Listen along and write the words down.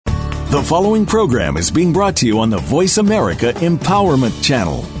The following program is being brought to you on the Voice America Empowerment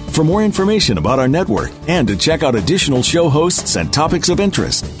Channel. For more information about our network and to check out additional show hosts and topics of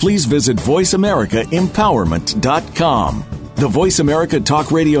interest, please visit voiceamericaempowerment.com. The Voice America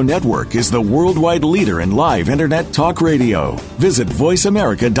Talk Radio Network is the worldwide leader in live Internet talk radio. Visit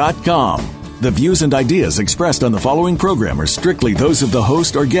voiceamerica.com. The views and ideas expressed on the following program are strictly those of the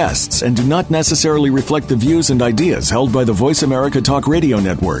host or guests and do not necessarily reflect the views and ideas held by the Voice America Talk Radio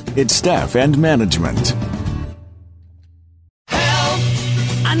Network, its staff, and management. Help!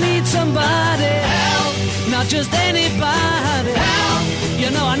 I need somebody. Help! Not just anybody. Help!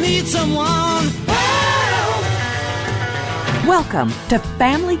 You know I need someone. Help! Welcome to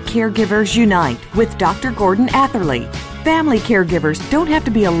Family Caregivers Unite with Dr. Gordon Atherley. Family caregivers don't have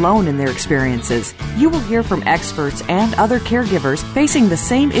to be alone in their experiences. You will hear from experts and other caregivers facing the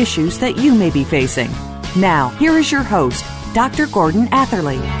same issues that you may be facing. Now, here is your host, Dr. Gordon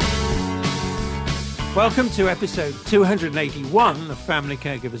Atherley. Welcome to episode 281 of Family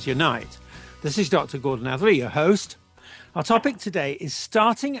Caregivers Unite. This is Dr. Gordon Atherley, your host. Our topic today is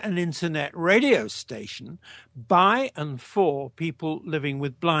starting an internet radio station by and for people living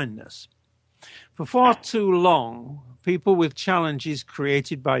with blindness. For far too long, people with challenges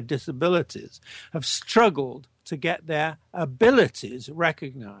created by disabilities have struggled to get their abilities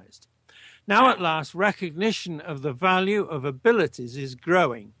recognized. Now, at last, recognition of the value of abilities is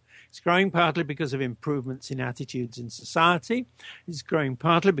growing. It's growing partly because of improvements in attitudes in society. It's growing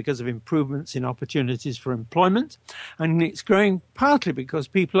partly because of improvements in opportunities for employment. And it's growing partly because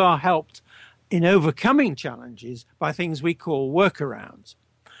people are helped in overcoming challenges by things we call workarounds.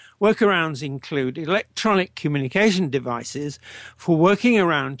 Workarounds include electronic communication devices for working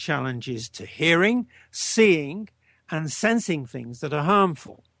around challenges to hearing, seeing, and sensing things that are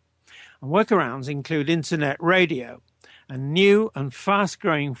harmful. And workarounds include internet radio, a new and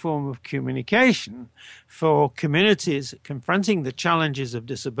fast-growing form of communication for communities confronting the challenges of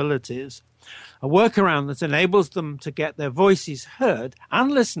disabilities, a workaround that enables them to get their voices heard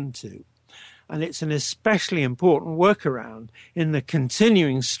and listened to. And it's an especially important workaround in the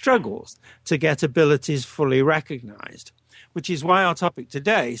continuing struggles to get abilities fully recognized, which is why our topic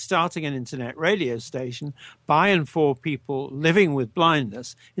today, starting an internet radio station by and for people living with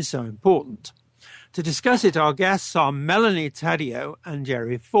blindness, is so important. To discuss it, our guests are Melanie Taddeo and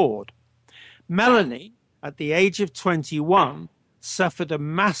Jerry Ford. Melanie, at the age of 21, suffered a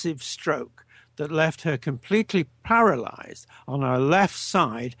massive stroke that left her completely paralyzed on her left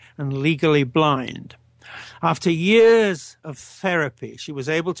side and legally blind. After years of therapy, she was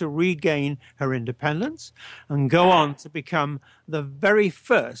able to regain her independence and go on to become the very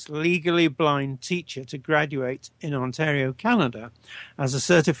first legally blind teacher to graduate in Ontario, Canada, as a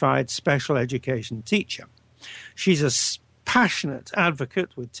certified special education teacher. She's a passionate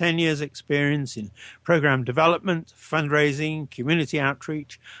advocate with 10 years' experience in program development, fundraising, community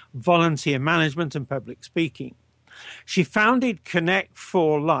outreach, volunteer management, and public speaking. She founded Connect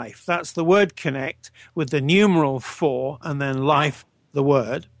for Life. That's the word connect with the numeral 4 and then life, the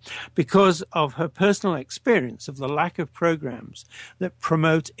word, because of her personal experience of the lack of programs that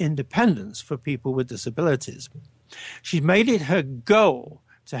promote independence for people with disabilities. She's made it her goal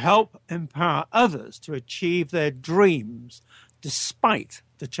to help empower others to achieve their dreams despite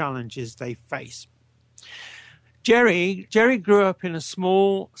the challenges they face. Jerry grew up in a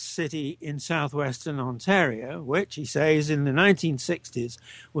small city in southwestern Ontario, which, he says, in the 1960s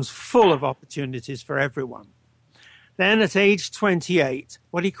was full of opportunities for everyone. Then at age 28,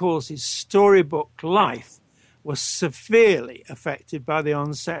 what he calls his storybook life was severely affected by the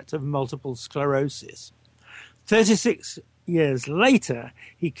onset of multiple sclerosis. 36 years later,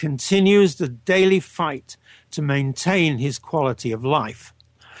 he continues the daily fight to maintain his quality of life.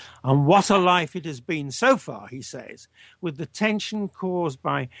 And what a life it has been so far, he says, with the tension caused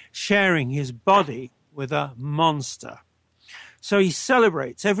by sharing his body with a monster. So he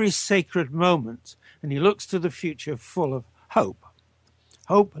celebrates every sacred moment, and he looks to the future full of hope.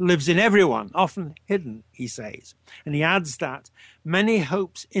 Hope lives in everyone, often hidden, he says. And he adds that many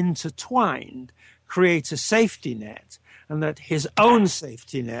hopes intertwined create a safety net, and that his own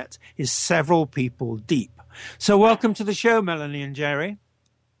safety net is several people deep. So welcome to the show, Melanie and Jerry.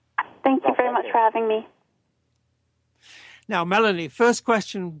 Thank you very much for having me. Now, Melanie, first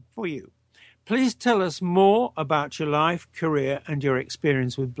question for you. Please tell us more about your life, career, and your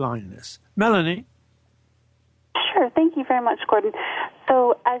experience with blindness. Melanie? Sure. Thank you very much, Gordon.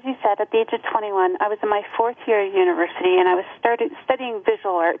 So, as you said, at the age of 21, I was in my fourth year of university, and I was studying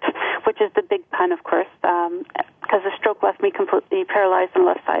visual art, which is the big pun, of course, because the stroke left me completely paralyzed on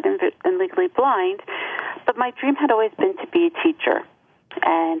the left side and legally blind. But my dream had always been to be a teacher.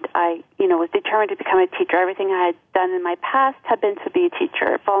 And I, was determined to become a teacher. Everything I had done in my past had been to be a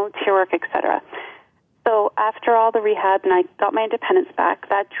teacher, volunteer work, etc. So after all the rehab and I got my independence back,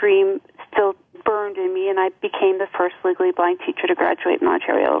 that dream still burned in me, and I became the first legally blind teacher to graduate in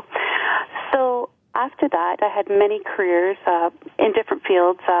Ontario. So after that, I had many careers in different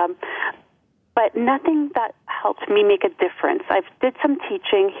fields, but nothing that helped me make a difference. I did some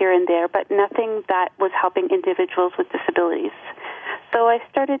teaching here and there, but nothing that was helping individuals with disabilities. So I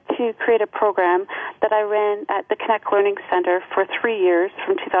started to create a program that I ran at the Connect Learning Center for 3 years,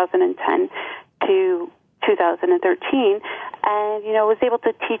 from 2010 to 2013, and, was able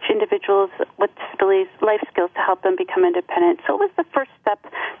to teach individuals with disabilities life skills to help them become independent. So it was the first step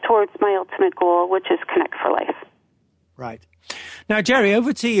towards my ultimate goal, which is Connect for Life. Right. Now, Jerry,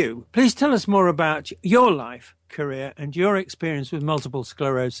 over to you. Please tell us more about your life, career, and your experience with multiple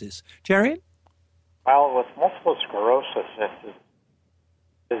sclerosis. Jerry? Well, with multiple sclerosis, it's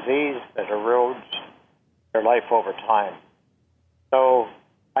a disease that erodes your life over time. So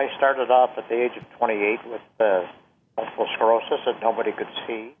I started off at the age of 28 with multiple sclerosis that nobody could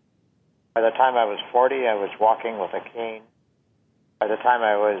see. By the time I was 40, I was walking with a cane. By the time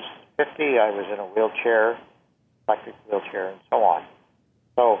I was 50, I was in a wheelchair, electric wheelchair, and so on.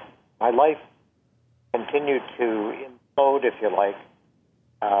 So my life continued to implode, if you like,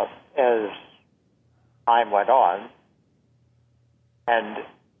 as time went on, and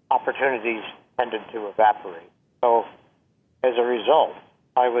opportunities tended to evaporate. So as a result,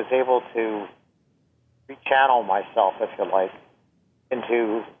 I was able to rechannel myself, if you like,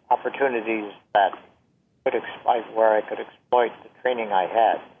 into opportunities that where I could exploit the training I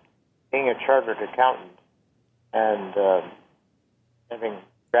had. Being a chartered accountant and having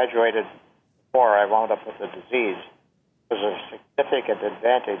graduated before I wound up with the disease was a significant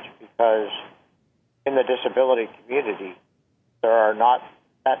advantage, because in the disability community, there are not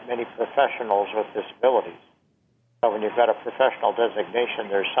that many professionals with disabilities. So when you've got a professional designation,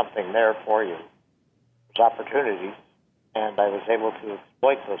 there's something there for you. There's opportunities, and I was able to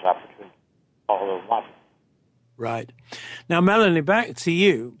exploit those opportunities, follow them up. Right. Now, Melanie, back to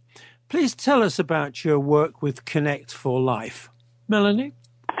you. Please tell us about your work with Connect for Life. Melanie?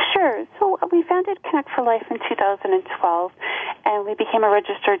 Sure. So we founded Connect for Life in 2012, and we became a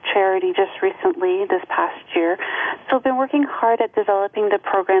registered charity just recently, this past year. So we've been working hard at developing the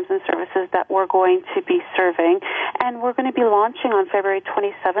programs and services that we're going to be serving, and we're going to be launching on February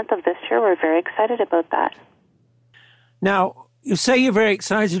 27th of this year. We're very excited about that. Now, you say you're very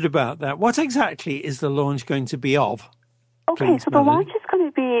excited about that. What exactly is the launch going to be of? Okay, Please, so Melanie. the launch is going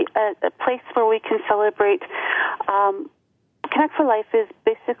to be a place where we can celebrate. Connect for Life is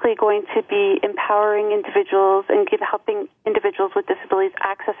basically going to be empowering individuals and helping individuals with disabilities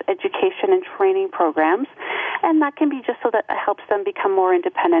access education and training programs. And that can be just so that it helps them become more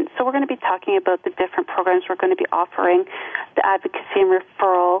independent. So we're going to be talking about the different programs we're going to be offering, the advocacy and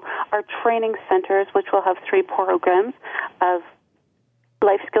referral, our training centers, which will have 3 programs of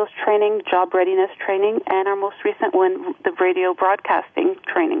life skills training, job readiness training, and our most recent one, the radio broadcasting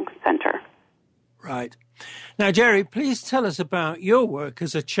training center. Right. Now, Jerry, please tell us about your work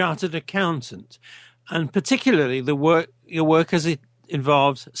as a chartered accountant, and particularly your work as it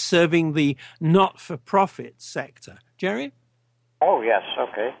involves serving the not-for-profit sector. Jerry? Oh, yes,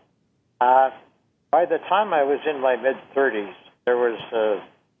 okay. By the time I was in my mid-30s, there was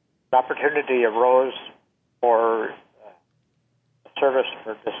an opportunity arose for service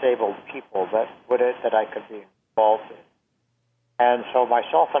for disabled people that I could be involved in. And so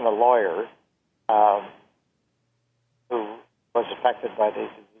myself and a lawyer who was affected by this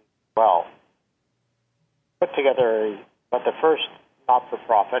disease as well put together the first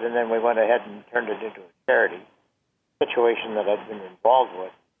not-for-profit, and then we went ahead and turned it into a charity situation that I'd been involved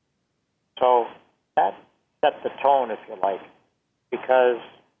with. So that set the tone, if you like, because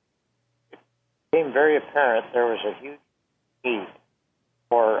it became very apparent there was a huge need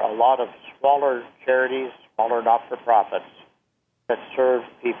for a lot of smaller charities, smaller not-for-profits that served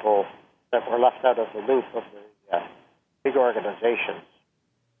people that were left out of the loop of the big organizations,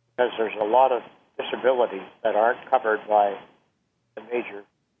 because there's a lot of disabilities that aren't covered by the major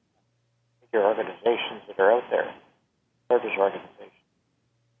organizations that are out there, service organizations.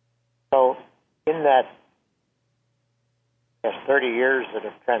 So in that 30 years that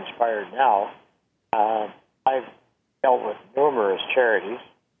have transpired now, I've dealt with numerous charities,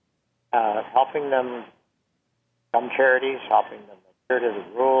 helping them become charities, helping them adhere to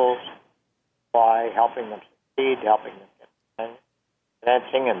the rules, by helping them succeed, helping them get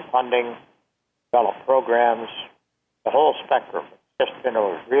financing and funding, develop programs, the whole spectrum. It's just been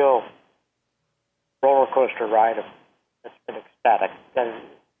a real roller coaster ride that's been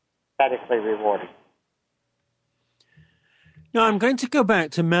statically rewarding. Now, I'm going to go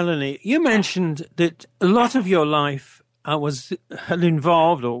back to Melanie. You mentioned that a lot of your life is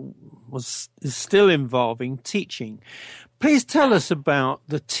still involving teaching. Please tell us about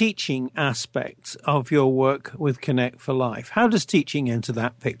the teaching aspects of your work with Connect for Life. How does teaching enter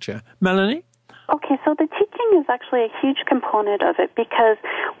that picture? Melanie? Okay, so the teaching is actually a huge component of it because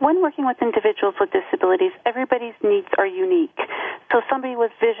when working with individuals with disabilities, everybody's needs are unique. So somebody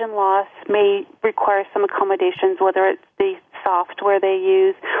with vision loss may require some accommodations, whether it's the software they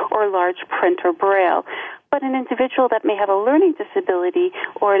use or large print or braille. But an individual that may have a learning disability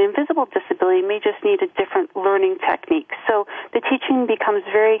or an invisible disability may just need a different learning technique. So the teaching becomes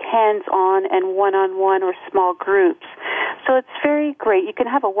very hands-on and one-on-one or small groups. So it's very great. You can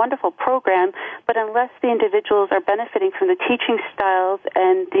have a wonderful program, but unless the individuals are benefiting from the teaching styles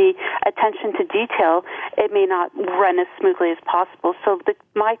and the attention to detail, it may not run as smoothly as possible. So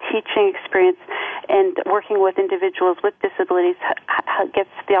my teaching experience and working with individuals with disabilities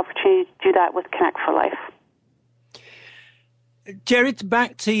gets the opportunity to do that with Connect for Life. Jerry,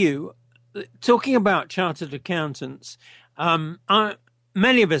 back to you. Talking about chartered accountants,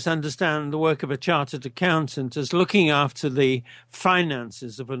 many of us understand the work of a chartered accountant as looking after the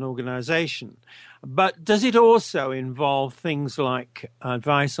finances of an organization. But does it also involve things like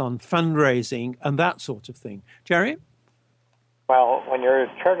advice on fundraising and that sort of thing? Jerry? Well, when you're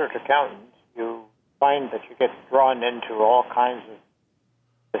a chartered accountant, you find that you get drawn into all kinds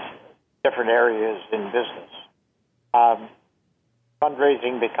of different areas in business.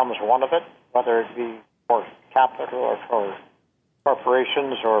 Fundraising becomes one of it, whether it be for capital or for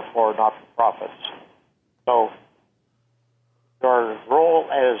corporations or for not-for-profits. So your role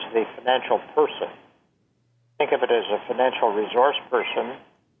as the financial person, think of it as a financial resource person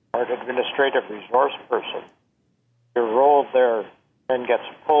or an administrative resource person. Your role there then gets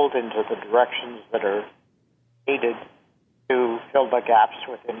pulled into the directions that are needed to fill the gaps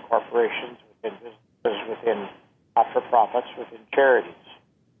within corporations, within businesses, within not-for-profits, within charities.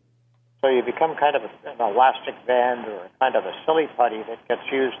 So you become kind of an elastic band or kind of a silly putty that gets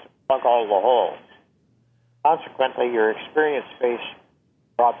used to plug all the holes. Consequently, your experience base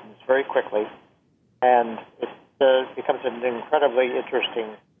broadens very quickly, and it becomes an incredibly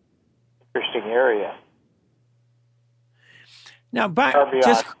interesting area. Now,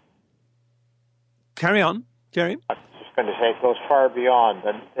 just carry on, Jerry. I was just going to say it goes far beyond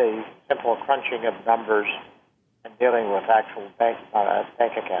the simple crunching of numbers and dealing with actual bank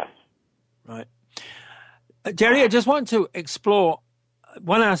accounts. Right. Jerry, I just want to explore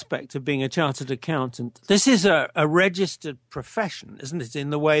one aspect of being a chartered accountant. This is a registered profession, isn't it, in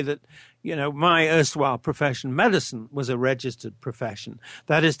the way that, my erstwhile profession, medicine, was a registered profession.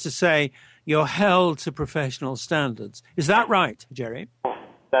 That is to say, you're held to professional standards. Is that right, Jerry?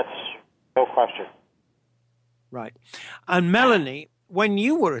 That's no question. Right. And Melanie, when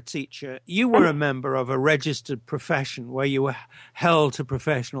you were a teacher, you were a member of a registered profession where you were held to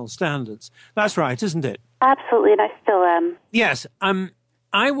professional standards. That's right, isn't it? Absolutely, and I still am. Yes.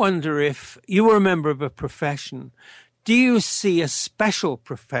 I wonder if you were a member of a profession, do you see a special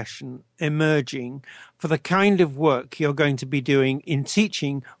profession emerging for the kind of work you're going to be doing in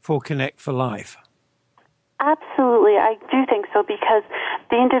teaching for Connect for Life? Absolutely, I do think so, because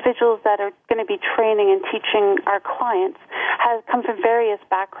the individuals that are going to be training and teaching our clients have come from various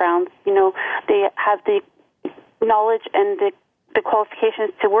backgrounds. They have the knowledge and the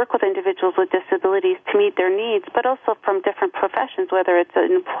qualifications to work with individuals with disabilities to meet their needs, but also from different professions, whether it's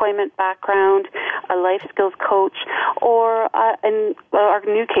an employment background, a life skills coach, or in our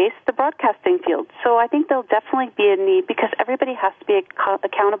new case, the broadcasting field. So I think there'll definitely be a need, because everybody has to be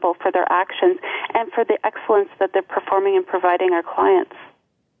accountable for their actions and for the excellence that they're performing and providing our clients.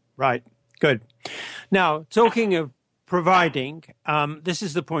 Right. Good. Now, talking of providing, this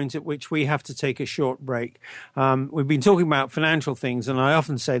is the point at which we have to take a short break. We've been talking about financial things, and I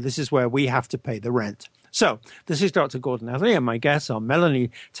often say this is where we have to pay the rent. So this is Dr. Gordon Atherley, and my guests are Melanie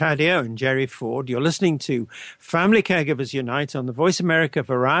Taddeo and Jerry Ford. You're listening to Family Caregivers Unite on the Voice America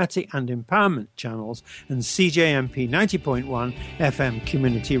Variety and Empowerment channels and CJMP 90.1 FM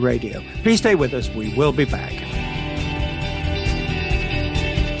Community Radio. Please stay with us. We will be back.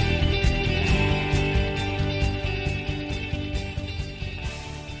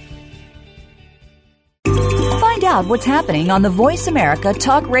 Find out what's happening on the Voice America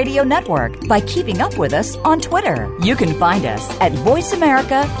Talk Radio Network by keeping up with us on Twitter. You can find us at Voice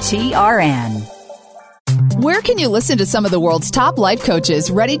America TRN. Where can you listen to some of the world's top life coaches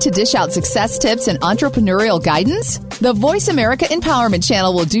ready to dish out success tips and entrepreneurial guidance? The Voice America Empowerment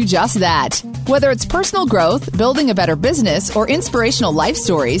Channel will do just that. Whether it's personal growth, building a better business, or inspirational life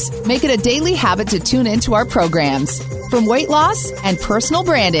stories, make it a daily habit to tune into our programs. From weight loss and personal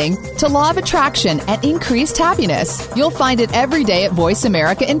branding to law of attraction and increased happiness, you'll find it every day at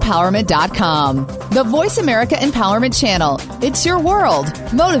VoiceAmericaEmpowerment.com. The Voice America Empowerment Channel. It's your world.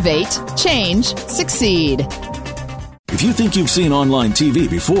 Motivate, change, succeed. If you think you've seen online TV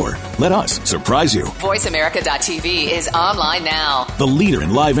before, let us surprise you. VoiceAmerica.tv is online now. The leader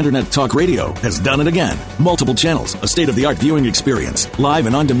in live Internet talk radio has done it again. Multiple channels, a state-of-the-art viewing experience, live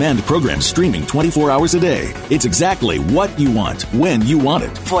and on-demand programs streaming 24 hours a day. It's exactly what you want, when you want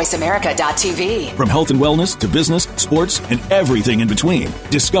it. VoiceAmerica.tv. From health and wellness to business, sports, and everything in between.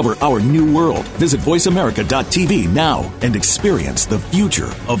 Discover our new world. Visit VoiceAmerica.tv now and experience the future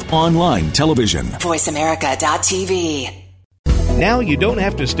of online television. VoiceAmerica.tv. Now you don't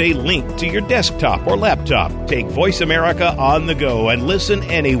have to stay linked to your desktop or laptop. Take Voice America on the go and listen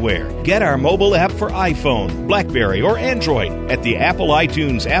anywhere. Get our mobile app for iPhone, BlackBerry, or Android at the Apple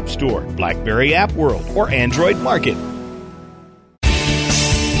iTunes App Store, BlackBerry App World, or Android Market.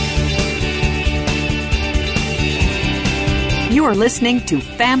 You are listening to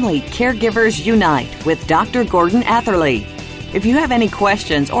Family Caregivers Unite with Dr. Gordon Atherley. If you have any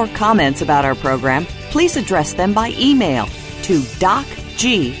questions or comments about our program, please address them by email to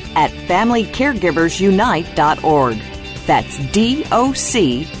docg@familycaregiversunite.org. That's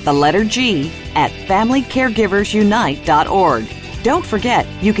DOC, the letter G, at familycaregiversunite.org. Don't forget,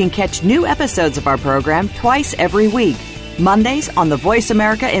 you can catch new episodes of our program twice every week. Mondays on the Voice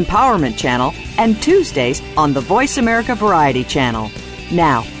America Empowerment Channel and Tuesdays on the Voice America Variety Channel.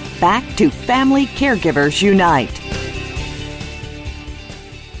 Now, back to Family Caregivers Unite.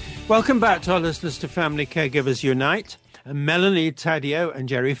 Welcome back to our listeners to Family Caregivers Unite. Melanie Taddeo and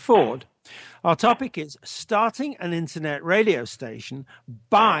Jerry Ford. Our topic is starting an internet radio station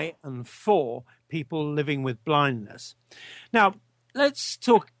by and for people living with blindness. Now, let's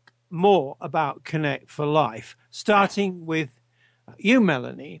talk more about Connect for Life, starting with you,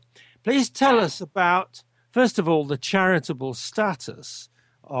 Melanie. Please tell us about, first of all, the charitable status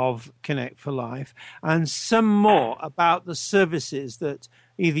of Connect for Life and some more about the services that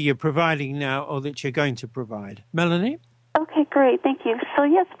either you're providing now or that you're going to provide. Melanie? Okay, great. Thank you. So,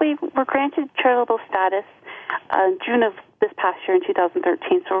 yes, we were granted charitable status June of this past year in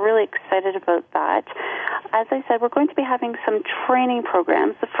 2013, so we're really excited about that. As I said, we're going to be having some training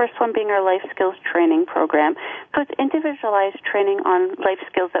programs, the first one being our life skills training program. So it's individualized training on life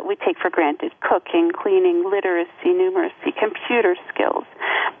skills that we take for granted: cooking, cleaning, literacy, numeracy, computer skills,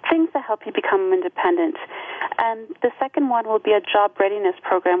 things that help you become independent. And the second one will be a job readiness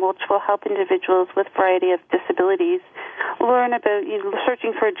program, which will help individuals with a variety of disabilities learn about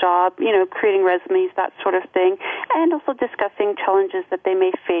searching for a job, creating resumes, that sort of thing, and also discussing challenges that they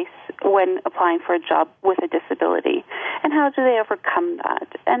may face when applying for a job with a disability, and how do they overcome that.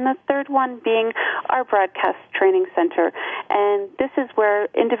 And the third one being our broadcast training center, and this is where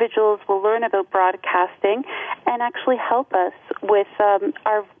individuals will learn about broadcasting and actually help us with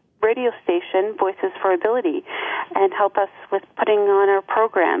our radio station, Voices for Ability, and help us with putting on our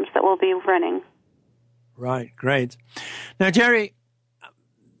programs that we'll be running. Right, great. Now, Jerry,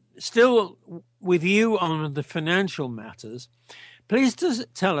 still with you on the financial matters, please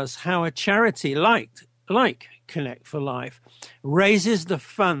tell us how a charity like Connect for Life raises the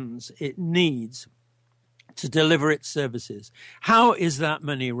funds it needs to deliver its services. How is that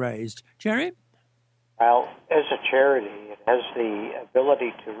money raised? Jerry? Well, as a charity, it has the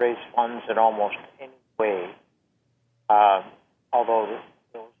ability to raise funds in almost any way, although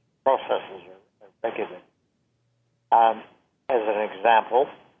those processes are regulated. As an example,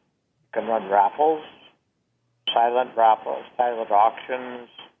 you can run raffles, silent auctions,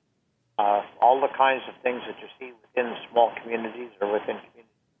 all the kinds of things that you see within small communities or within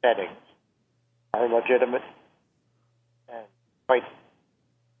community settings are legitimate and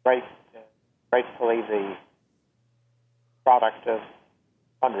rightfully the product of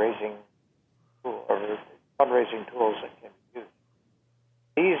fundraising tools that can be used.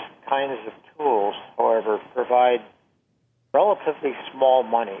 These kinds of tools, however, provide relatively small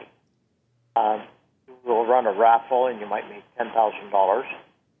money. You will run a raffle and you might make $10,000,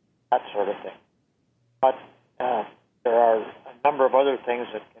 that sort of thing. But there are a number of other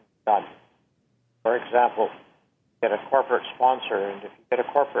things that can be done. For example, get a corporate sponsor, and if you get a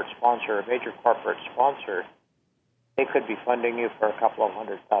corporate sponsor, a major corporate sponsor, they could be funding you for a couple of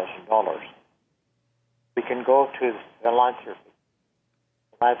 $100,000. We can go to philanthropists,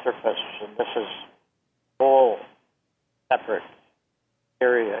 and this is a whole separate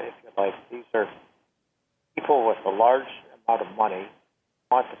area, if you like. These are people with a large amount of money,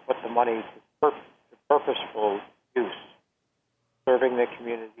 want to put the money to purposeful use, serving the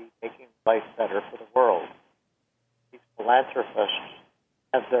community, making life better for the world. These philanthropists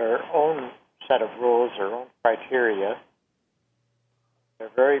have their own set of rules, their own criteria.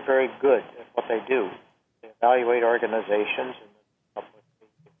 They're very, very good at what they do. They evaluate organizations and come up with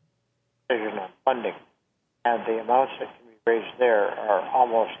the decision on funding. And the amounts that can be raised there are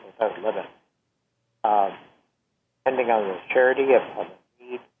almost without limit. Depending on the charity, upon the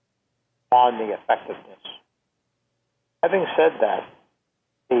need, on the effectiveness. Having said that,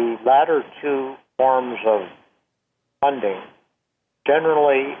 the latter two forms of funding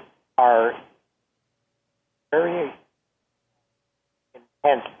generally are very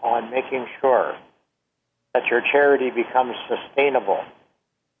intent on making sure that your charity becomes sustainable.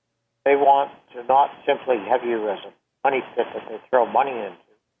 They want to not simply have you as a money pit that they throw money into.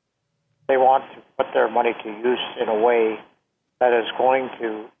 They want to put their money to use in a way that is going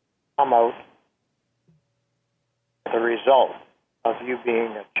to come out as a result of you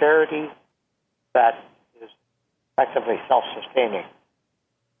being a charity that is effectively self-sustaining,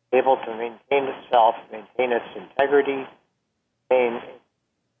 able to maintain itself, maintain its integrity, maintain its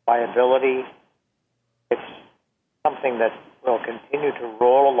viability. It's something that will continue to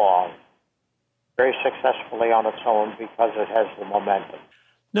roll along very successfully on its own because it has the momentum.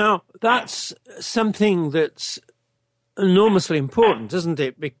 Now, that's something that's enormously important, isn't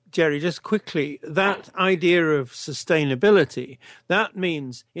it, Jerry? Just quickly, that idea of sustainability, that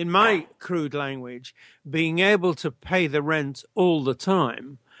means, in my crude language, being able to pay the rent all the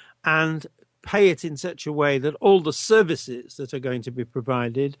time and pay it in such a way that all the services that are going to be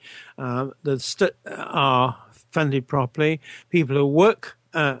provided are funded properly. People who work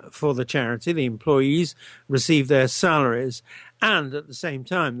for the charity, the employees, receive their salaries, and at the same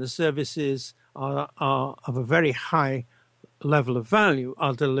time, the services are of a very high level of value,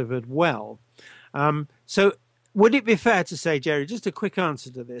 are delivered well. So would it be fair to say, Jerry, just a quick answer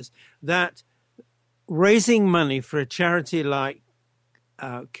to this, that raising money for a charity like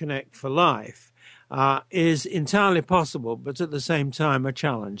Connect for Life is entirely possible, but at the same time a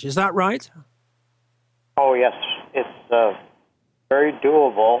challenge? Is that right? Oh, yes. It's very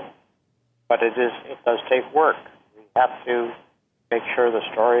doable, but it does take work. We have to make sure the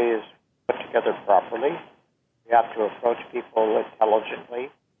story is put together properly. We have to approach people intelligently.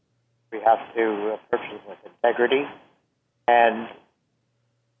 We have to approach them with integrity and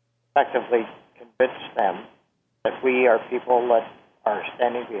effectively convince them that we are people that are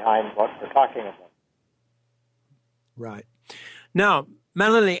standing behind what we're talking about. Right. Now,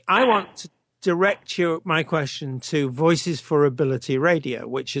 Melanie, I want to direct my question to Voices for Ability Radio,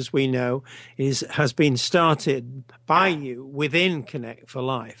 which, as we know, has been started by you within Connect for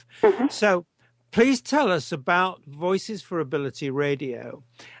Life. Mm-hmm. So please tell us about Voices for Ability Radio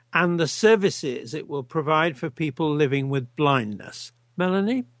and the services it will provide for people living with blindness.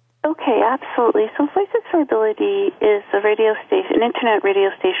 Melanie? Okay, absolutely. So Voices for Ability is a radio station, an internet radio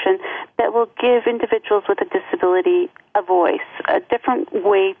station that will give individuals with a disability a voice, a different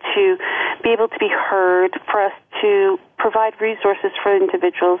way to be able to be heard, for us to provide resources for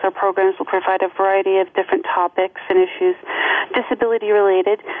individuals. Our programs will provide a variety of different topics and issues,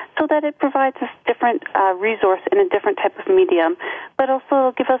 disability-related, so that it provides us different resource in a different type of medium, but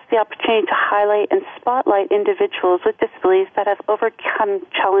also give us the opportunity to highlight and spotlight individuals with disabilities that have overcome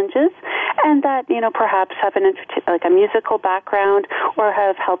challenges and that, perhaps have like a musical background or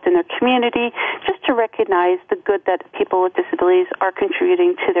have helped in their community, just to recognize the good that people with disabilities are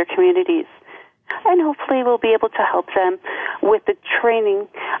contributing to their communities. And hopefully we'll be able to help them with the training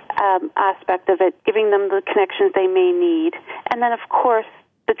aspect of it, giving them the connections they may need. And then, of course,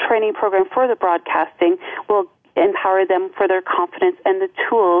 the training program for the broadcasting will empower them for their confidence and the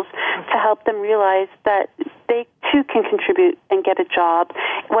tools to help them realize that they, too, can contribute and get a job,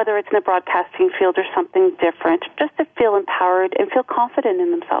 whether it's in the broadcasting field or something different, just to feel empowered and feel confident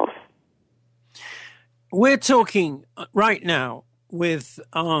in themselves. We're talking right now with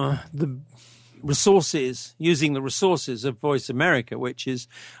the resources, using the resources of Voice America, which is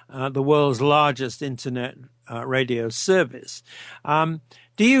the world's largest internet radio service. Do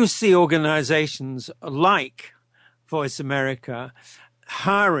you see organizations like Voice America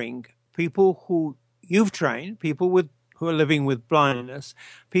hiring people who you've trained, people who are living with blindness,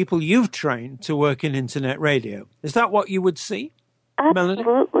 people you've trained to work in internet radio? Is that what you would see, Melanie?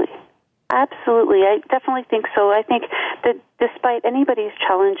 Absolutely. Absolutely. I definitely think so. I think that despite anybody's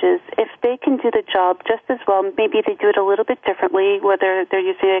challenges, if they can do the job just as well, maybe they do it a little bit differently, whether they're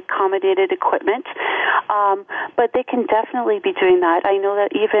using accommodated equipment, but they can definitely be doing that. I know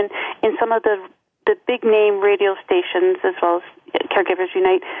that even in some of the the big name radio stations, as well as Caregivers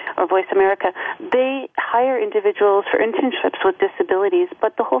Unite or Voice America, they hire individuals for internships with disabilities.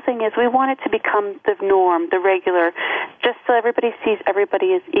 But the whole thing is we want it to become the norm, the regular, just so everybody sees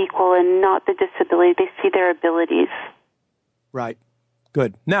everybody as equal and not the disability. They see their abilities. Right.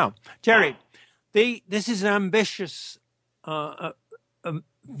 Good. Now, Jerry, this is an ambitious,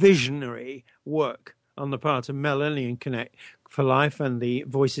 visionary work on the part of Melanie and Connect for Life and the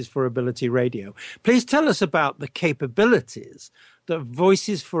Voices for Ability Radio. Please tell us about the capabilities that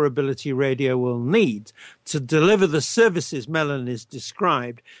Voices for Ability Radio will need to deliver the services Melanie has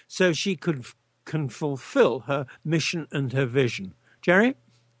described so she can fulfill her mission and her vision. Jerry?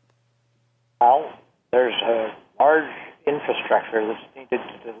 Well, there's a large infrastructure that's needed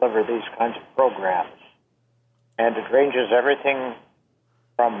to deliver these kinds of programs. And it ranges everything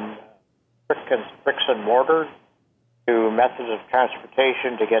from bricks and mortar to methods of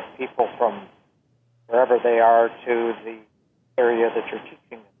transportation to get people from wherever they are to the area that you're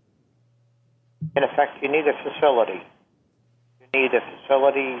teaching them. In effect, you need a facility. You need a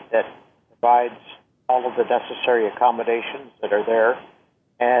facility that provides all of the necessary accommodations that are there.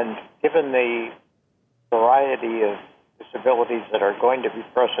 And given the variety of disabilities that are going to be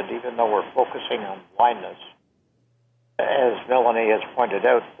present, even though we're focusing on blindness, as Melanie has pointed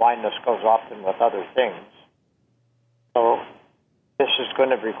out, blindness goes often with other things. So this is going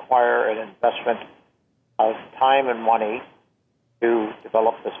to require an investment of time and money to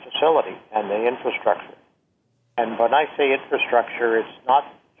develop this facility and the infrastructure. And when I say infrastructure, it's not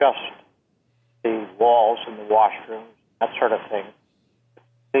just the walls and the washrooms, that sort of thing. It's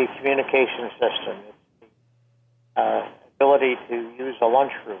the communication system, it's the ability to use a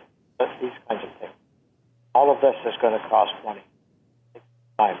lunchroom, these kinds of things. All of this is going to cost money,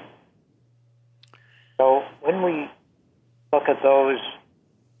 time. So when we look at those,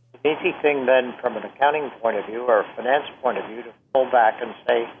 the easy thing then from an accounting point of view or a finance point of view to pull back and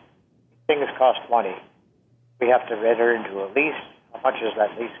say, things cost money. We have to enter into a lease. How much is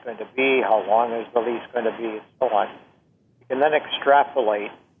that lease going to be? How long is the lease going to be? And so on. You can then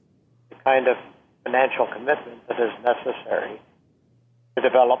extrapolate the kind of financial commitment that is necessary to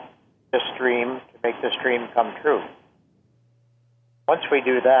develop this dream, to make this dream come true. Once we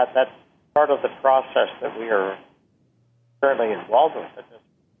do that, that's part of the process that we are currently involved with at this,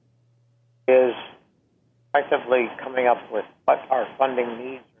 is effectively coming up with what our funding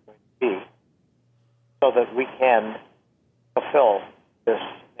needs are going to be so that we can fulfill this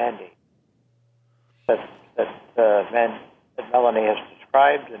mandate that Melanie has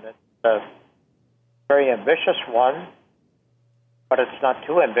described, and it's a very ambitious one, but it's not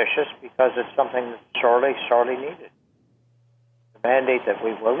too ambitious because it's something that's sorely, sorely needed. The mandate that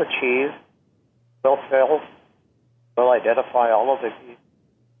we will achieve, will fill, will identify all of the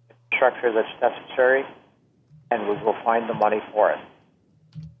infrastructure that's necessary, and we will find the money for it.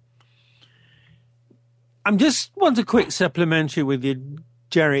 I just want a quick supplementary with you,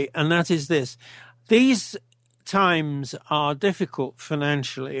 Jerry, and that is this. These times are difficult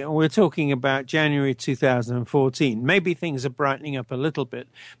financially, and we're talking about January 2014. Maybe things are brightening up a little bit,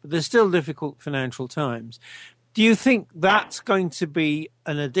 but they're still difficult financial times. Do you think that's going to be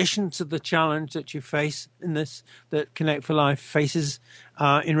an addition to the challenge that you face in this, that Connect for Life faces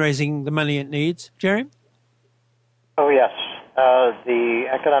in raising the money it needs, Jerry? Oh, yes. The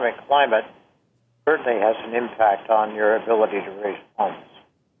economic climate certainly has an impact on your ability to raise funds.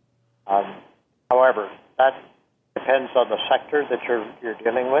 However, that depends on the sector that you're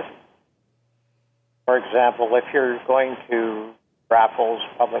dealing with. For example, if you're going to raffles,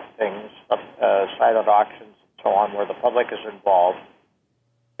 public things, silent auctions, and so on, where the public is involved,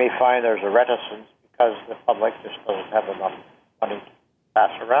 you may find there's a reticence because the public just doesn't have enough money to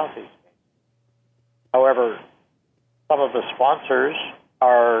pass around these days. However, some of the sponsors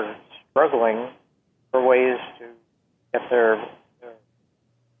are struggling for ways to get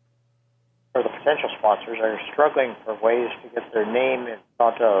or the potential sponsors are struggling for ways to get their name in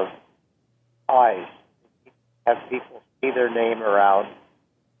front of eyes, have people see their name around.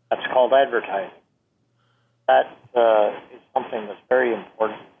 That's called advertising. That is something that's very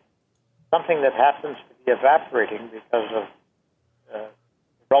important, something that happens to be evaporating because of the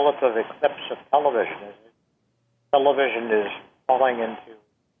relative eclipse of television. Television is falling into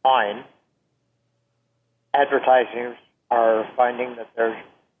decline. Advertisers are finding that they're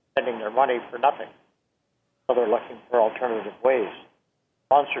spending their money for nothing. So they're looking for alternative ways.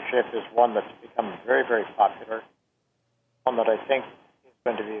 Sponsorship is one that's become very, very popular, one that I think is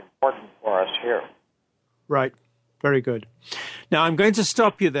going to be important for us here. Right. Very good. Now, I'm going to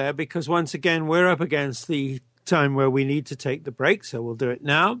stop you there because, once again, we're up against the time where we need to take the break, so we'll do it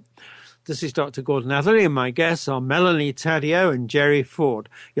now. This is Dr. Gordon Atherley, and my guests are Melanie Taddeo and Jerry Ford.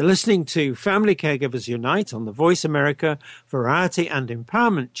 You're listening to Family Caregivers Unite on the Voice America Variety and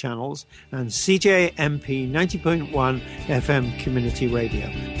Empowerment channels and CJMP 90.1 FM Community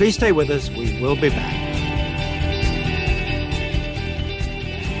Radio. Please stay with us. We will be back.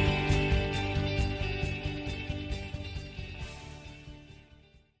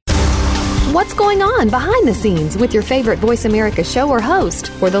 What's going on behind the scenes with your favorite Voice America show or host?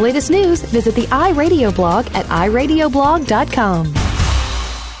 For the latest news, visit the iRadio blog at iradioblog.com.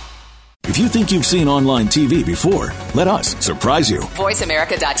 If you think you've seen online TV before, let us surprise you.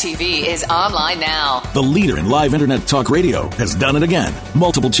 VoiceAmerica.tv is online now. The leader in live Internet talk radio has done it again.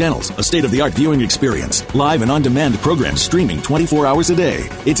 Multiple channels, a state-of-the-art viewing experience, live and on-demand programs streaming 24 hours a day.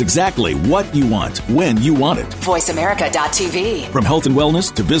 It's exactly what you want, when you want it. VoiceAmerica.tv. From health and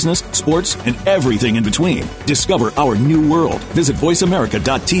wellness to business, sports, and everything in between. Discover our new world. Visit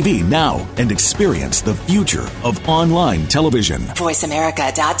VoiceAmerica.tv now and experience the future of online television.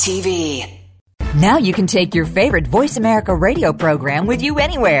 VoiceAmerica.tv. Now you can take your favorite Voice America radio program with you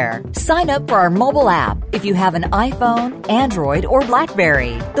anywhere. Sign up for our mobile app if you have an iPhone, Android, or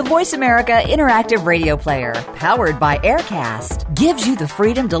BlackBerry. The Voice America Interactive Radio Player, powered by Aircast, gives you the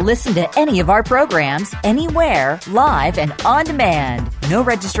freedom to listen to any of our programs, anywhere, live and on demand. No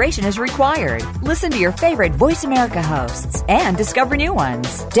registration is required. Listen to your favorite Voice America hosts and discover new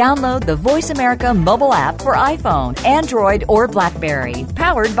ones. Download the Voice America mobile app for iPhone, Android, or BlackBerry,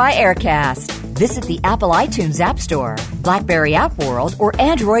 powered by Aircast. Visit the Apple iTunes App Store, BlackBerry App World, or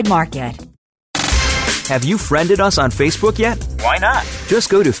Android Market. Have you friended us on Facebook yet? Why not? Just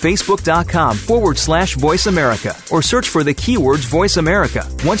go to facebook.com/Voice America or search for the keywords Voice America.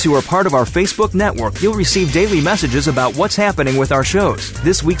 Once you are part of our Facebook network, you'll receive daily messages about what's happening with our shows,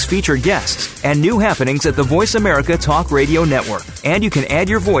 this week's featured guests, and new happenings at the Voice America Talk Radio Network. And you can add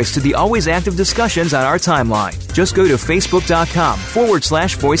your voice to the always active discussions on our timeline. Just go to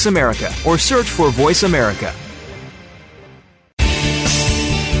facebook.com/Voice America or search for Voice America.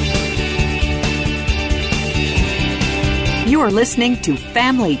 You are listening to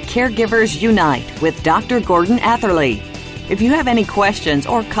Family Caregivers Unite with Dr. Gordon Atherley. If you have any questions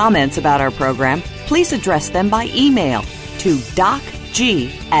or comments about our program, please address them by email to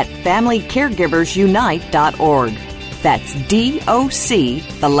docg@familycaregiversunite.org. That's DOC,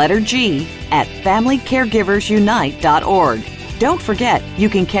 the letter G, at familycaregiversunite.org. Don't forget, you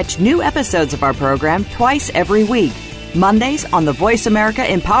can catch new episodes of our program twice every week. Mondays on the Voice America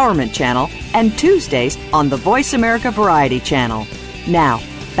Empowerment Channel and Tuesdays on the Voice America Variety Channel. Now,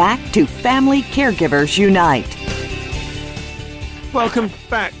 back to Family Caregivers Unite. Welcome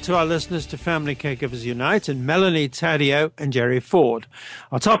back to our listeners to Family Caregivers Unite and Melanie Taddeo and Jerry Ford.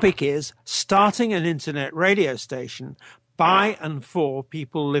 Our topic is starting an internet radio station by and for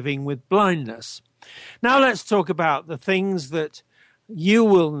people living with blindness. Now let's talk about the things that you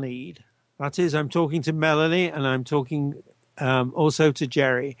will need. That is, I'm talking to Melanie and I'm talking also to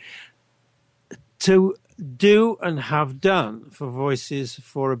Jerry to do and have done for Voices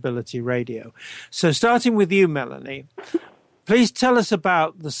for Ability Radio. So starting with you, Melanie, please tell us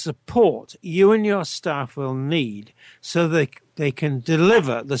about the support you and your staff will need so that they can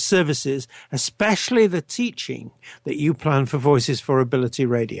deliver the services, especially the teaching that you plan for Voices for Ability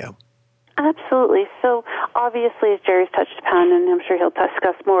Radio. Absolutely. So obviously, as Jerry's touched upon, and I'm sure he'll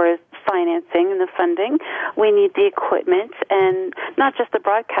discuss more, is financing and the funding. We need the equipment, and not just the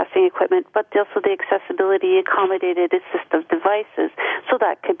broadcasting equipment, but also the accessibility, accommodated assistive devices. So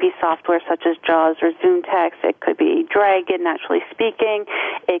that could be software such as JAWS or Zoom Text. It could be Dragon, naturally speaking.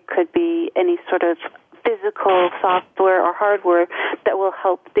 It could be any sort of physical software or hardware that will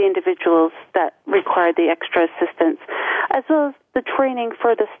help the individuals that require the extra assistance, as well as the training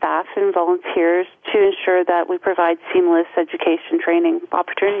for the staff and volunteers to ensure that we provide seamless education training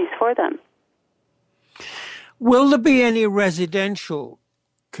opportunities for them. Will there be any residential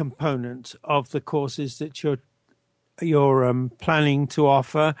component of the courses that you're planning to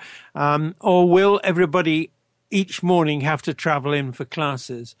offer, or will everybody each morning have to travel in for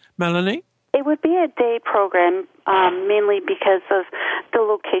classes? Melanie? It would be a day program, mainly because of the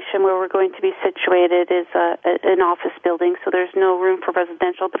location where we're going to be situated is an office building, so there's no room for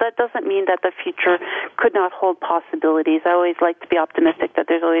residential. But that doesn't mean that the future could not hold possibilities. I always like to be optimistic that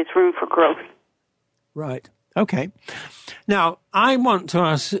there's always room for growth. Right. Okay. Now, I want to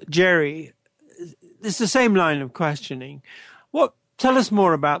ask Jerry, it's the same line of questioning. Tell us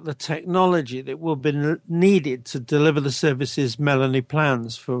more about the technology that will be needed to deliver the services Melanie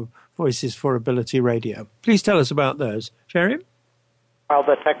plans for Voices for Ability Radio. Please tell us about those. Jerry? Well,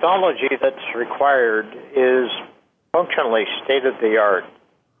 the technology that's required is functionally state-of-the-art.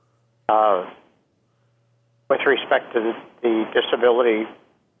 with respect to the disability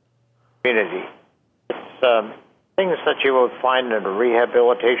community. It's things that you would find in a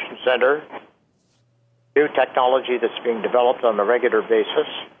rehabilitation center, new technology that's being developed on a regular basis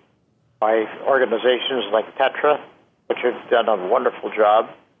by organizations like Tetra, which have done a wonderful job.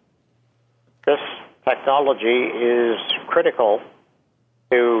 This technology is critical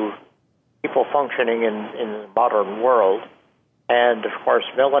to people functioning in the modern world. And, of course,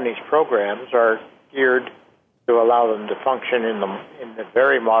 Melanie's programs are geared to allow them to function in the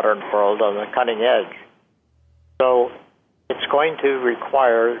very modern world on the cutting edge. So it's going to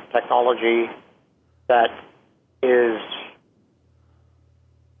require technology that is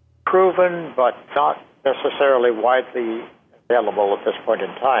proven but not necessarily widely available at this point in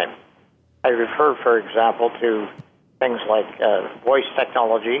time. I refer, for example, to things like voice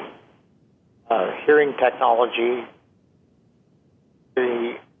technology, hearing technology,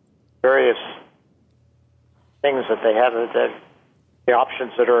 the various things that they have, the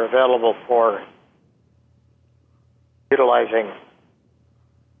options that are available for utilizing.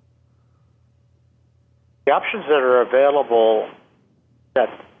 The options that are available that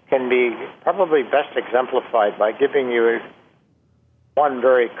can be probably best exemplified by giving you one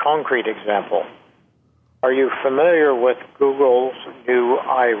very concrete example. Are you familiar with Google's new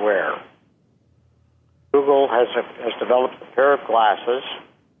eyewear? Google has developed a pair of glasses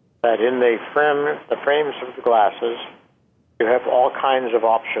that in the frames of the glasses, you have all kinds of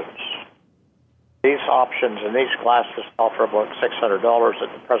options. These options and these glasses offer about $600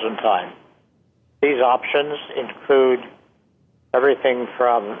 at the present time. These options include everything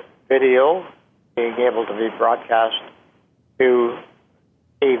from video, being able to be broadcast, to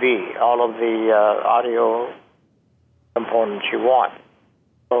TV, all of the audio components you want,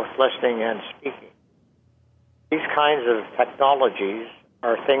 both listening and speaking. These kinds of technologies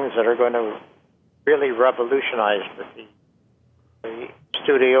are things that are going to really revolutionize the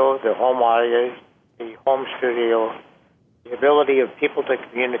studio, the home audio, the home studio, the ability of people to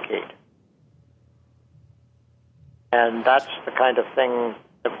communicate. And that's the kind of thing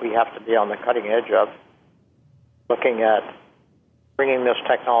that we have to be on the cutting edge of, looking at bringing this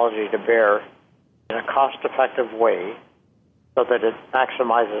technology to bear in a cost-effective way so that it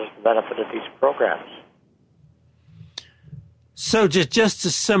maximizes the benefit of these programs. So just to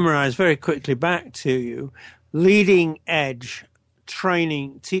summarize very quickly back to you, leading edge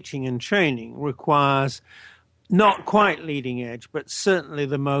training, teaching and training requires not quite leading edge, but certainly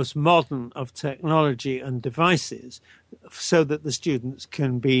the most modern of technology and devices so that the students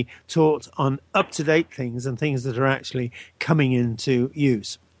can be taught on up-to-date things and things that are actually coming into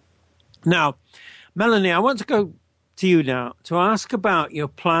use. Now, Melanie, I want to go to you now to ask about your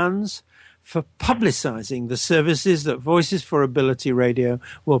plans for publicizing the services that Voices for Ability Radio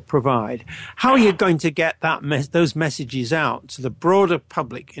will provide. How are you going to get those messages out to the broader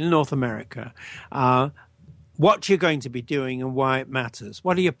public in North America? What you're going to be doing and why it matters.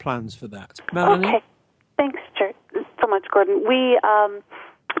 What are your plans for that? Melanie? Okay. Thanks so much, Gordon.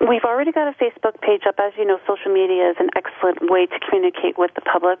 We've already got a Facebook page up. As you know, social media is an excellent way to communicate with the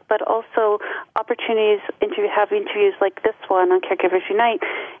public, but also opportunities to have interviews like this one on Caregivers Unite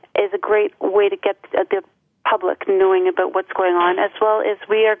is a great way to get the public knowing about what's going on, as well as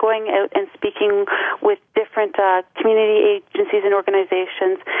we are going out and speaking with different community agencies and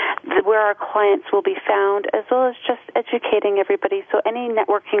organizations where our clients will be found, as well as just educating everybody. So any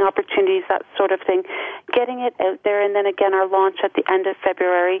networking opportunities, that sort of thing, getting it out there. And then again, our launch at the end of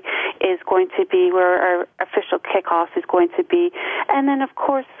February is going to be where our official kickoff is going to be. And then, of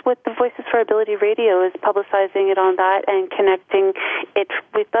course, with the Voices for Ability Radio is publicizing it on that and connecting it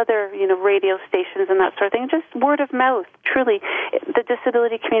with other, radio stations and that sort of thing. Just word of mouth. Truly, the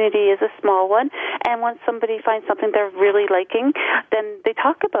disability community is a small one, and once somebody finds something they're really liking, then they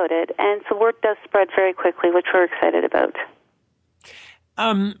talk about it, and so word does spread very quickly, which we're excited about.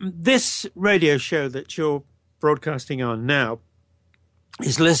 This radio show that you're broadcasting on now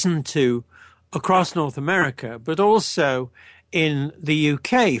is listened to across North America, but also in the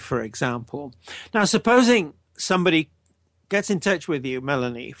UK, for example. Now, supposing somebody gets in touch with you,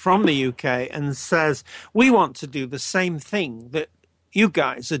 Melanie, from the UK and says, we want to do the same thing that you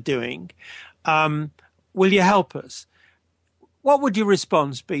guys are doing. Will you help us? What would your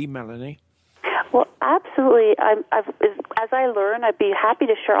response be, Melanie? Well, absolutely. As I learn, I'd be happy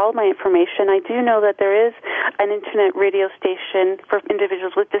to share all my information. I do know that there is an internet radio station for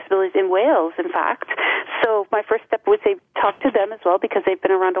individuals with disabilities in Wales, in fact. So my first step would say talk to them as well, because they've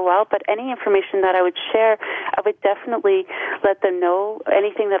been around a while. But any information that I would share, I would definitely let them know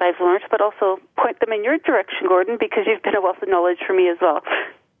anything that I've learned, but also point them in your direction, Gordon, because you've been a wealth of knowledge for me as well.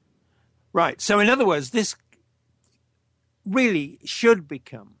 Right. So in other words, this really should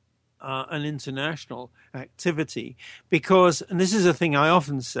become an international activity because, and this is a thing I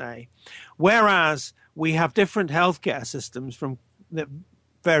often say, whereas we have different healthcare systems that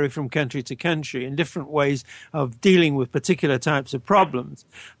vary from country to country in different ways of dealing with particular types of problems,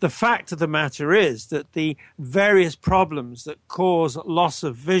 the fact of the matter is that the various problems that cause loss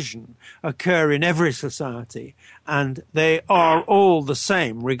of vision occur in every society, and they are all the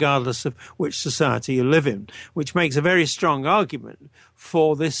same regardless of which society you live in, which makes a very strong argument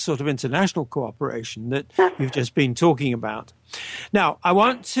for this sort of international cooperation that you've just been talking about. Now, I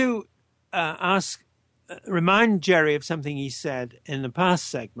want to remind Jerry of something he said in the past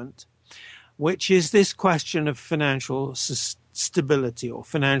segment, which is this question of financial stability or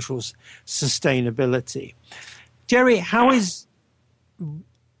financial sustainability. Jerry, how is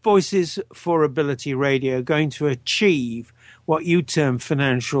Voices for Ability Radio going to achieve what you term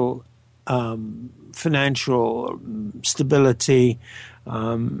financial stability,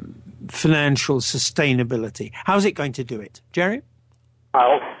 financial sustainability? How's it going to do it, Jerry?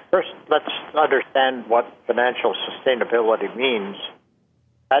 Well, first, let's understand what financial sustainability means.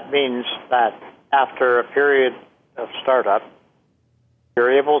 That means that after a period of startup,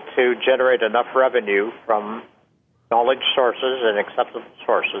 you're able to generate enough revenue from knowledge sources and acceptable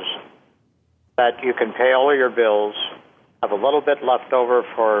sources that you can pay all your bills, have a little bit left over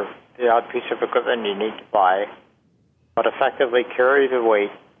for the odd piece of equipment you need to buy, but effectively carry the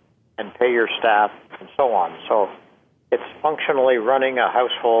weight and pay your staff and so on. So it's functionally running a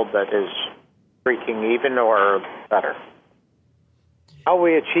household that is breaking even or better. How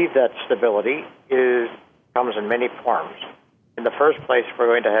we achieve that stability comes in many forms. In the first place, we're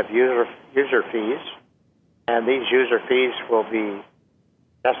going to have user fees, and these user fees will be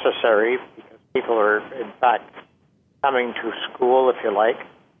necessary because people are, in fact, coming to school, if you like.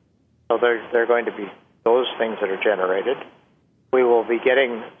 So they're going to be those things that are generated. We will be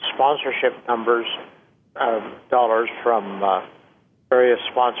getting sponsorship numbers, dollars from various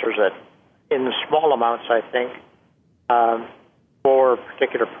sponsors in small amounts, I think, for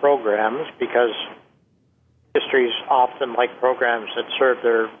particular programs, because industries often like programs that serve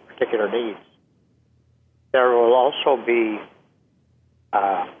their particular needs. There will also be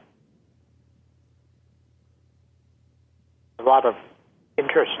a lot of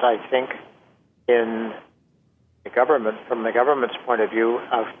interest, I think, in the government, from the government's point of view,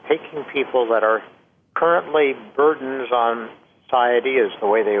 of taking people that are currently burdens on society, is the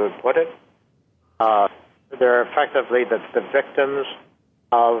way they would put it. They're effectively the victims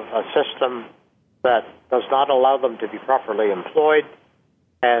of a system that does not allow them to be properly employed,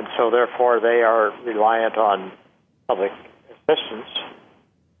 and so therefore they are reliant on public assistance.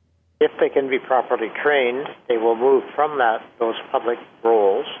 If they can be properly trained, they will move from those public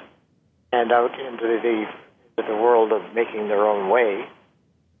roles and out into the world of making their own way.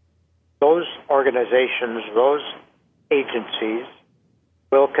 Those organizations, those agencies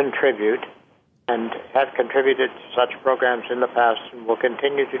will contribute and have contributed to such programs in the past and will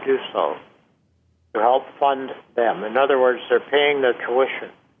continue to do so to help fund them. In other words, they're paying their tuition.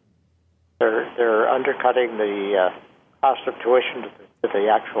 They're undercutting the cost of tuition to the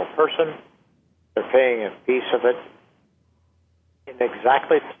actual person. They're paying a piece of it in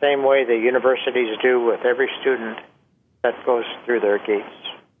exactly the same way the universities do with every student that goes through their gates.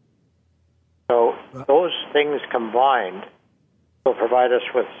 So those things combined will provide us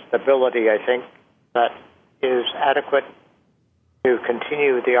with stability, I think, that is adequate to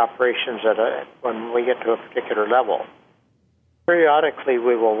continue the operations when we get to a particular level. Periodically,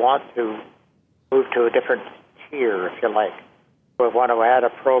 we will want to move to a different tier, if you like. We'll want to add a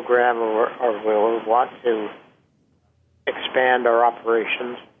program or we'll want to expand our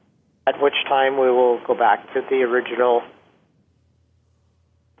operations, at which time we will go back to the original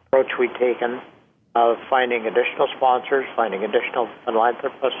approach we'd taken of finding additional sponsors, finding additional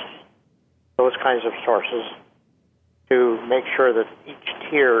philanthropists, those kinds of sources, to make sure that each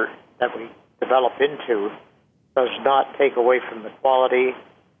tier that we develop into does not take away from the quality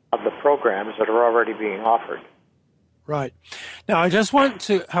of the programs that are already being offered. Right. Now, I just want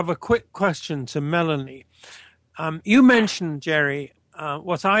to have a quick question to Melanie. You mentioned, Jerry,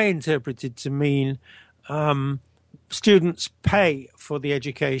 what I interpreted to mean students pay for the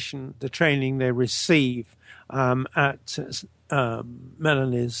education, the training they receive at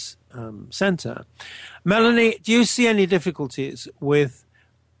Melanie's center. Melanie, do you see any difficulties with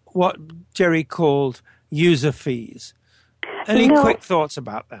what Jerry called user fees? Any quick thoughts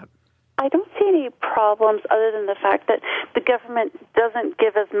about that? I don't see any problems other than the fact that the government doesn't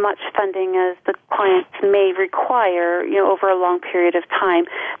give as much funding as the clients may require, over a long period of time.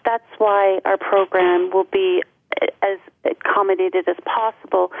 That's why our program will be as accommodated as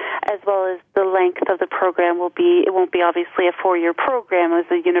possible, as well as the length of the program will be. It won't be obviously a 4-year program as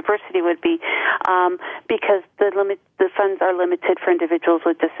a university would be, because the funds are limited for individuals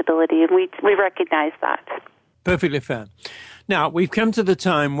with disability, and we recognize that. Perfectly fair. Now, we've come to the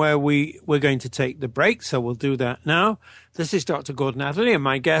time where we're going to take the break, so we'll do that now. This is Dr. Gordon Atherley, and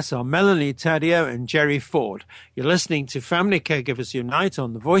my guests are Melanie Taddeo and Jerry Ford. You're listening to Family Caregivers Unite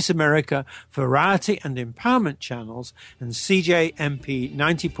on the Voice America Variety and Empowerment channels and CJMP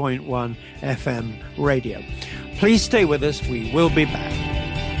 90.1 FM radio. Please stay with us. We will be back.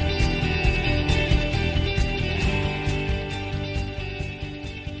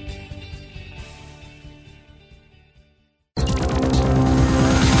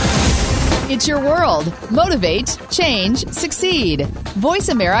 It's your world. Motivate, change, succeed.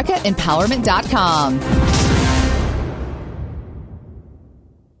 VoiceAmericaEmpowerment.com.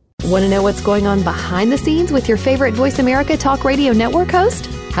 Want to know what's going on behind the scenes with your favorite Voice America Talk Radio Network host?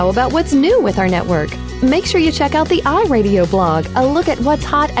 How about what's new with our network? Make sure you check out the iRadio blog, a look at what's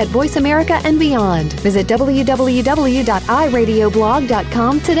hot at Voice America and beyond. Visit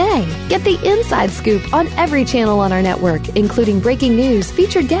www.iradioblog.com today. Get the inside scoop on every channel on our network, including breaking news,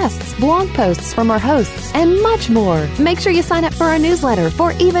 featured guests, blog posts from our hosts, and much more. Make sure you sign up for our newsletter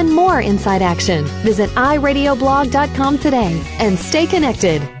for even more inside action. Visit iradioblog.com today and stay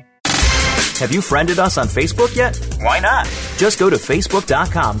connected. Have you friended us on Facebook yet? Why not? Just go to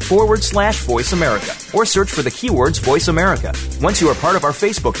facebook.com/Voice America or search for the keywords Voice America. Once you are part of our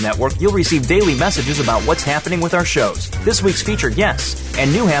Facebook network, you'll receive daily messages about what's happening with our shows, this week's featured guests,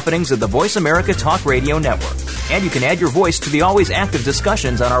 and new happenings of the Voice America Talk Radio Network. And you can add your voice to the always active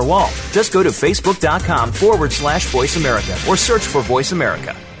discussions on our wall. Just go to facebook.com/Voice America or search for Voice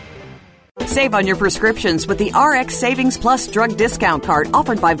America. Save on your prescriptions with the RX Savings Plus drug discount card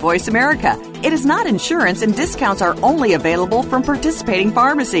offered by Voice America. It is not insurance, and discounts are only available from participating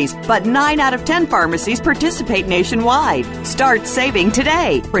pharmacies, but 9 out of 10 pharmacies participate nationwide. Start saving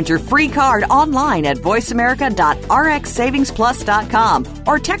today. Print your free card online at voiceamerica.rxsavingsplus.com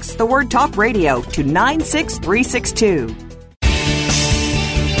or text the word Talk Radio to 96362.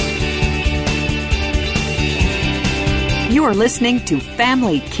 You are listening to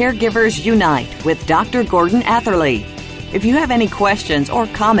Family Caregivers Unite with Dr. Gordon Atherley. If you have any questions or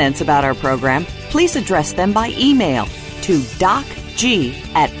comments about our program, please address them by email to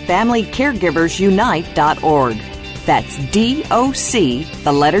docg@familycaregiversunite.org. That's DOC,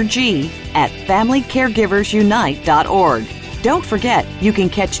 the letter G, at familycaregiversunite.org. Don't forget, you can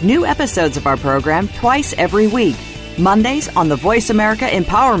catch new episodes of our program twice every week. Mondays on the Voice America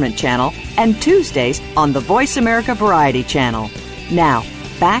Empowerment Channel and Tuesdays on the Voice America Variety Channel. Now,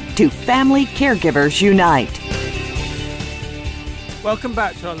 back to Family Caregivers Unite. Welcome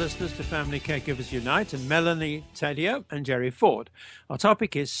back to our listeners to Family Caregivers Unite and Melanie Taddeo and Jerry Ford. Our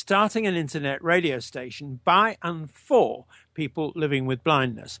topic is starting an internet radio station by and for people living with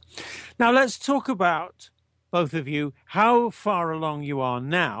blindness. Now, let's talk about, both of you, how far along you are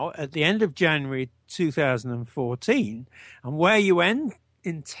now at the end of January 2014 and where you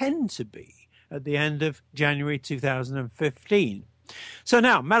intend to be at the end of January 2015. So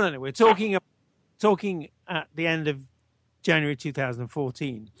now, Melanie, we're talking at the end of January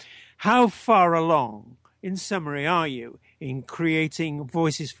 2014. How far along, in summary, are you in creating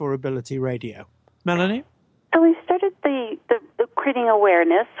Voices for Ability Radio? Melanie? So we started the creating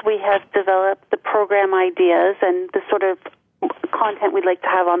awareness. We have developed the program ideas and the sort of content we'd like to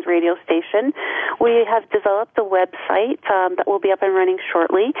have on the radio station. We have developed a website that will be up and running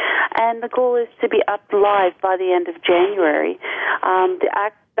shortly, and the goal is to be up live by the end of January.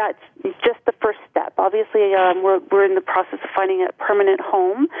 That's just the first step. Obviously, we're in the process of finding a permanent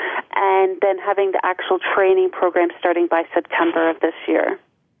home and then having the actual training program starting by September of this year.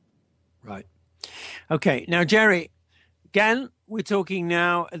 Right. Okay. Now, Jerry, again, we're talking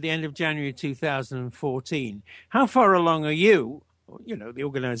now at the end of January 2014. How far along are you, the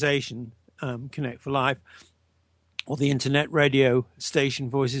organization, Connect for Life, or the internet radio station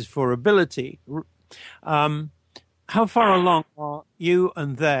Voices for Ability? How far along are you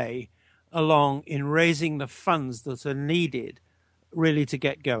and they along in raising the funds that are needed really to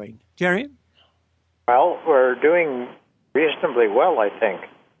get going? Jerry? Well, we're doing reasonably well, I think.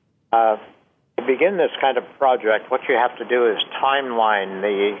 To begin this kind of project, what you have to do is timeline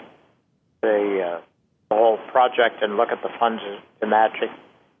the whole project and look at the funds to match it.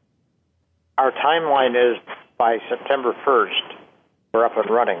 Our timeline is by September 1st, we're up and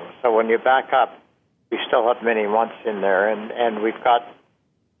running. So when you back up, we still have many months in there, and we've got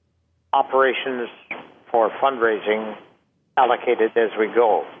operations for fundraising allocated as we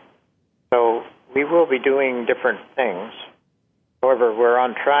go. So we will be doing different things. However, we're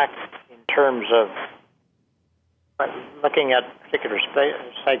on track in terms of looking at particular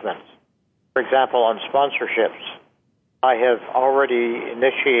segments. For example, on sponsorships, I have already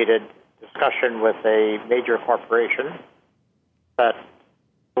initiated discussion with a major corporation that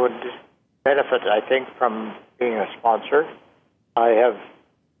would benefit, I think, from being a sponsor.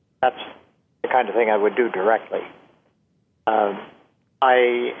 That's the kind of thing I would do directly.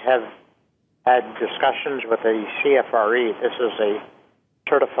 I have had discussions with a CFRE. This is a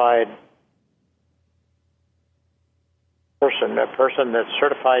certified person, a person that's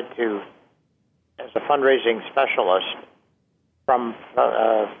certified as a fundraising specialist from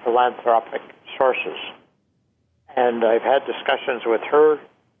philanthropic sources. And I've had discussions with her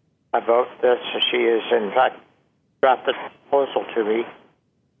about this. She has, in fact, drafted a proposal to me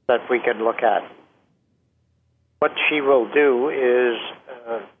that we can look at. What she will do is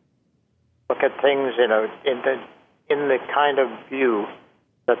look at things in the kind of view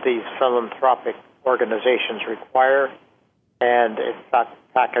that these philanthropic organizations require, and in fact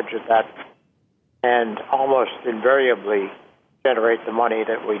package that and almost invariably generate the money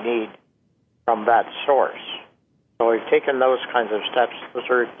that we need from that source. So we've taken those kinds of steps. Those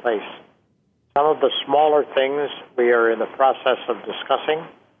are in place. Some of the smaller things we are in the process of discussing.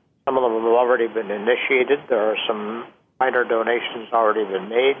 Some of them have already been initiated. There are some minor donations already been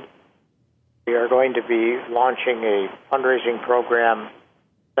made. We are going to be launching a fundraising program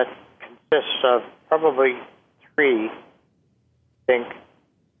that consists of probably 3, I think,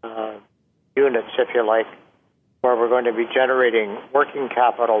 units, if you like, where we're going to be generating working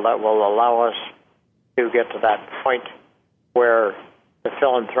capital that will allow us to get to that point where the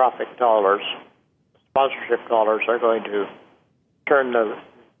philanthropic dollars, sponsorship dollars, are going to turn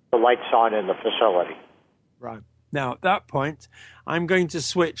the lights on in the facility. Right. Now, at that point, I'm going to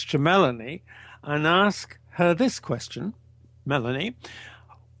switch to Melanie and ask her this question. Melanie,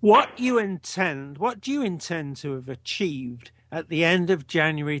 what do you intend to have achieved at the end of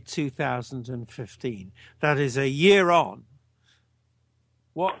January 2015? That is a year on.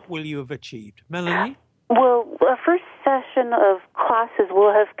 What will you have achieved? Melanie? Well, our first session of classes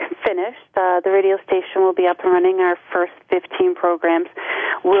will have finished. The radio station will be up and running. Our first 15 programs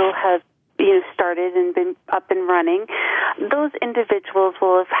will have started and been up and running. Those individuals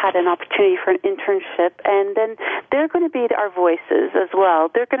will have had an opportunity for an internship, and then they're going to be our voices as well.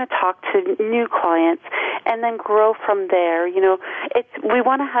 They're going to talk to new clients and then grow from there. We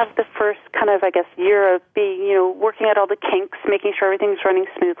want to have the first kind of, year of being, working out all the kinks, making sure everything's running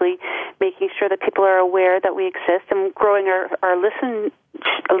smoothly, making sure that people are aware that we exist, and growing our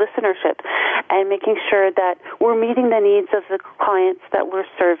listenership, and making sure that we're meeting the needs of the clients that we're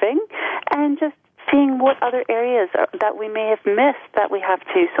serving, and just seeing what other areas that we may have missed that we have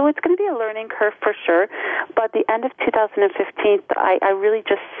to. So it's going to be a learning curve for sure, but at the end of 2015, I really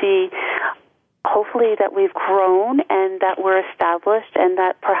just see hopefully that we've grown and that we're established and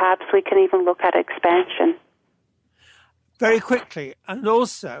that perhaps we can even look at expansion. Very quickly, and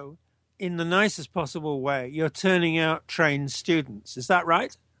also in the nicest possible way, you're turning out trained students. Is that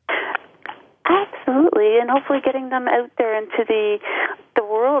right? Absolutely, and hopefully getting them out there into the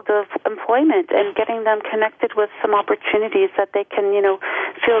world of employment and getting them connected with some opportunities that they can,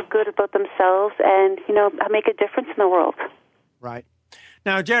 feel good about themselves and, make a difference in the world. Right.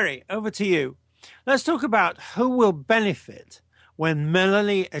 Now, Jerry, over to you. Let's talk about who will benefit when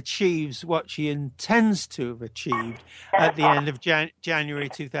Melanie achieves what she intends to have achieved at the end of January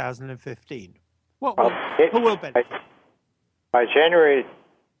 2015. Who will benefit? By January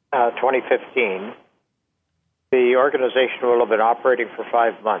 2015, the organization will have been operating for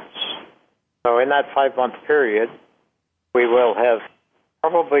 5 months. So in that 5-month period, we will have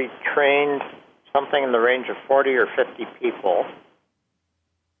probably trained something in the range of 40 or 50 people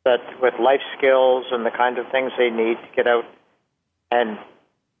that with life skills and the kind of things they need to get out and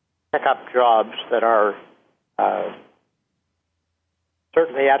pick up jobs that are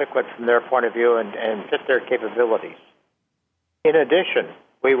certainly adequate from their point of view and fit their capabilities. In addition,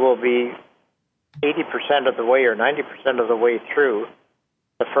 we will be 80% of the way or 90% of the way through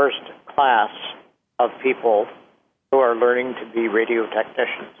the first class of people who are learning to be radio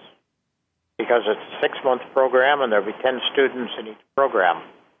technicians, because it's a 6-month program and there'll be 10 students in each program.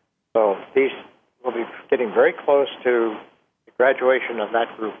 So these will be getting very close to the graduation of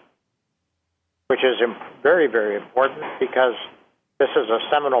that group, which is very, very important because this is a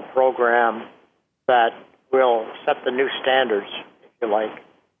seminal program that will set the new standards, if you like,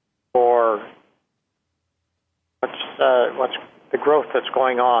 for what's the growth that's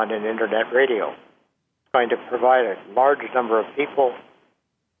going on in Internet radio. It's going to provide a large number of people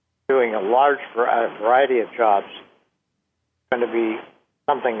doing a large variety of jobs. It's going to be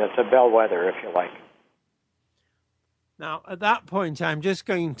something that's a bellwether, if you like. Now, at that point, I'm just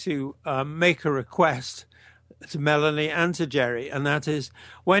going to make a request to Melanie and to Jerry, and that is,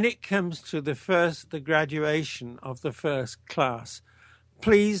 when it comes to the graduation of the first class,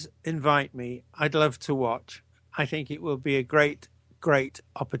 please invite me. I'd love to watch. I think it will be a great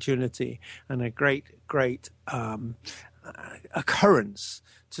opportunity and a great occurrence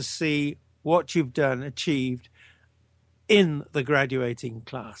to see what you've achieved in the graduating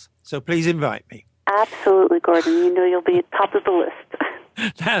class. So please invite me. Absolutely, Gordon. You know you'll be at top of the list.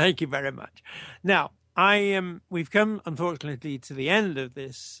 Thank you very much. Now, we've come, unfortunately, to the end of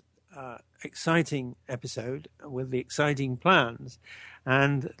this exciting episode with the exciting plans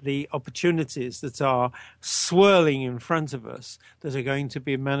and the opportunities that are swirling in front of us that are going to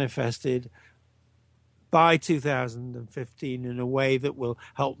be manifested by 2015 in a way that will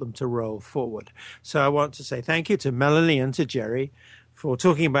help them to roll forward. So I want to say thank you to Melanie and to Jerry for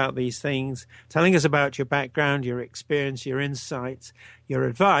talking about these things, telling us about your background, your experience, your insights, your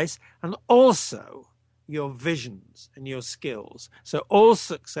advice, and also your visions and your skills. So all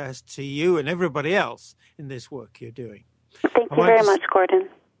success to you and everybody else in this work you're doing. Thank you very much, Gordon.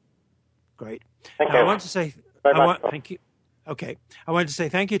 Great. Thank you. I want to say thank you. Okay. I want to say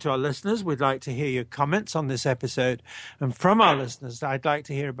thank you to our listeners. We'd like to hear your comments on this episode. And from our listeners, I'd like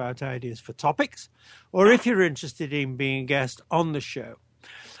to hear about ideas for topics, or if you're interested in being a guest on the show.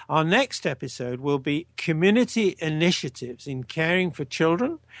 Our next episode will be community initiatives in caring for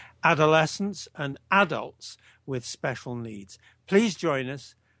children, adolescents, and adults with special needs. Please join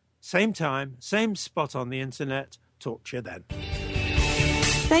us. Same time, same spot on the internet. Talk to you then.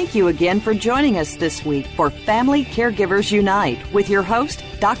 Thank you again for joining us this week for Family Caregivers Unite with your host,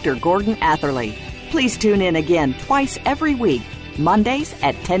 Dr. Gordon Atherley. Please tune in again twice every week, Mondays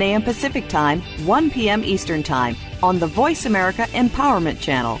at 10 a.m. Pacific Time, 1 p.m. Eastern Time on the Voice America Empowerment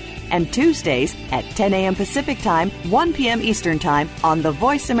Channel, and Tuesdays at 10 a.m. Pacific Time, 1 p.m. Eastern Time on the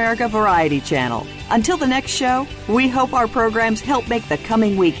Voice America Variety Channel. Until the next show, we hope our programs help make the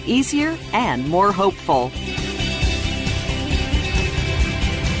coming week easier and more hopeful.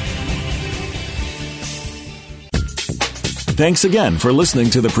 Thanks again for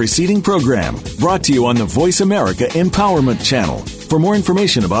listening to the preceding program brought to you on the Voice America Empowerment Channel. For more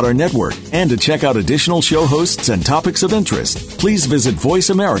information about our network and to check out additional show hosts and topics of interest, please visit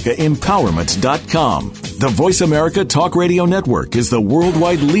voiceamericaempowerment.com. The Voice America Talk Radio Network is the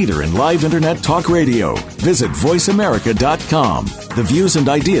worldwide leader in live Internet talk radio. Visit voiceamerica.com. The views and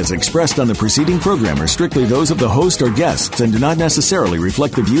ideas expressed on the preceding program are strictly those of the host or guests and do not necessarily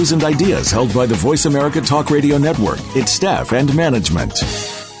reflect the views and ideas held by the Voice America Talk Radio Network, its staff, and management.